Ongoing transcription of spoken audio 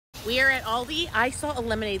We are at Aldi. I saw a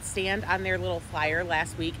lemonade stand on their little flyer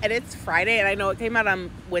last week, and it's Friday, and I know it came out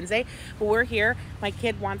on Wednesday, but we're here. My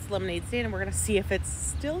kid wants lemonade stand, and we're gonna see if it's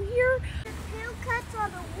still here. The haircuts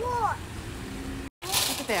on the wall.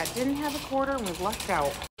 Look at that, didn't have a quarter and was left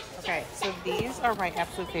out. Okay, so these are my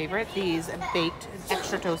absolute favorite. These baked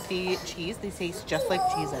extra toasty cheese. These taste just like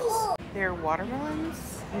Cheez-Its. They're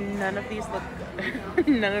watermelons. None of these look good.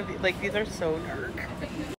 None of these, like, these are so dark.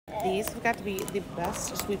 These have got to be the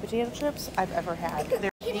best sweet potato chips I've ever had.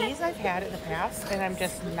 These I've had in the past, and I'm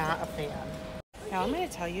just not a fan. Now, I'm going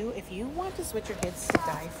to tell you, if you want to switch your kids to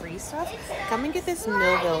dye-free stuff, come and get this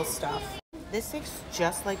Millville stuff. This tastes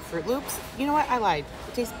just like Fruit Loops. You know what? I lied.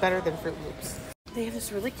 It tastes better than Fruit Loops. They have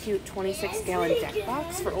this really cute 26-gallon deck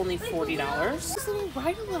box for only $40. This little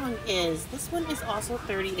ride-along is. This one is also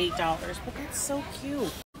 $38, but that's so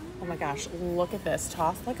cute. Oh my gosh, look at this.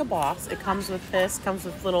 Tossed like a boss. It comes with this, comes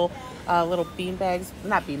with little bean bags,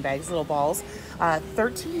 not bean bags, little balls.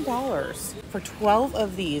 $13 for 12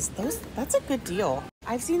 of these. That's a good deal.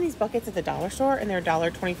 I've seen these buckets at the dollar store and they're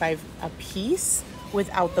 $1.25 a piece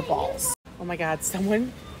without the balls. Oh my God,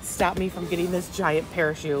 someone stop me from getting this giant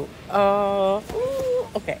parachute.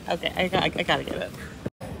 Okay, I gotta get it.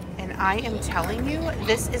 And I am telling you,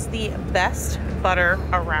 this is the best butter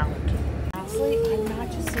around. Honestly, I'm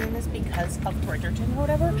not just saying this because of Bridgerton or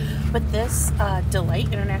whatever, but this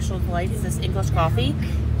Delight, International Delight, is this English coffee.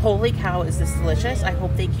 Holy cow, is this delicious. I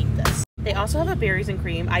hope they keep this. They also have a berries and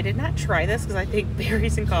cream. I did not try this because I think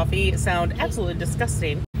berries and coffee sound absolutely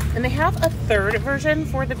disgusting. And they have a third version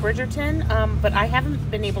for the Bridgerton, but I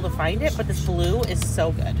haven't been able to find it, but this blue is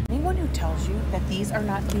so good. Anyone who tells you that these are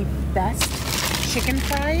not the best chicken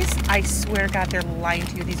fries, I swear to God, they're lying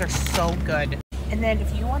to you. These are so good. And then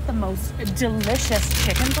if you want the most delicious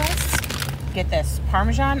chicken breasts, get this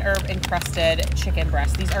Parmesan herb encrusted chicken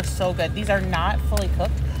breasts. These are so good. These are not fully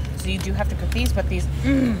cooked, so you do have to cook these, but these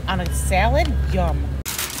on a salad, yum.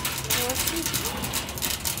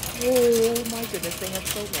 Oh my goodness, they have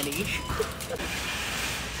so many.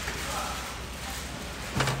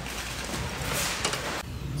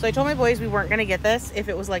 So I told my boys we weren't gonna get this if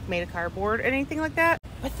it was like made of cardboard or anything like that.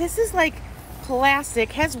 But this is like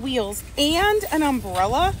plastic, has wheels and an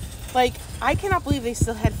umbrella. Like, I cannot believe they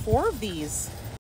still had 4 of these.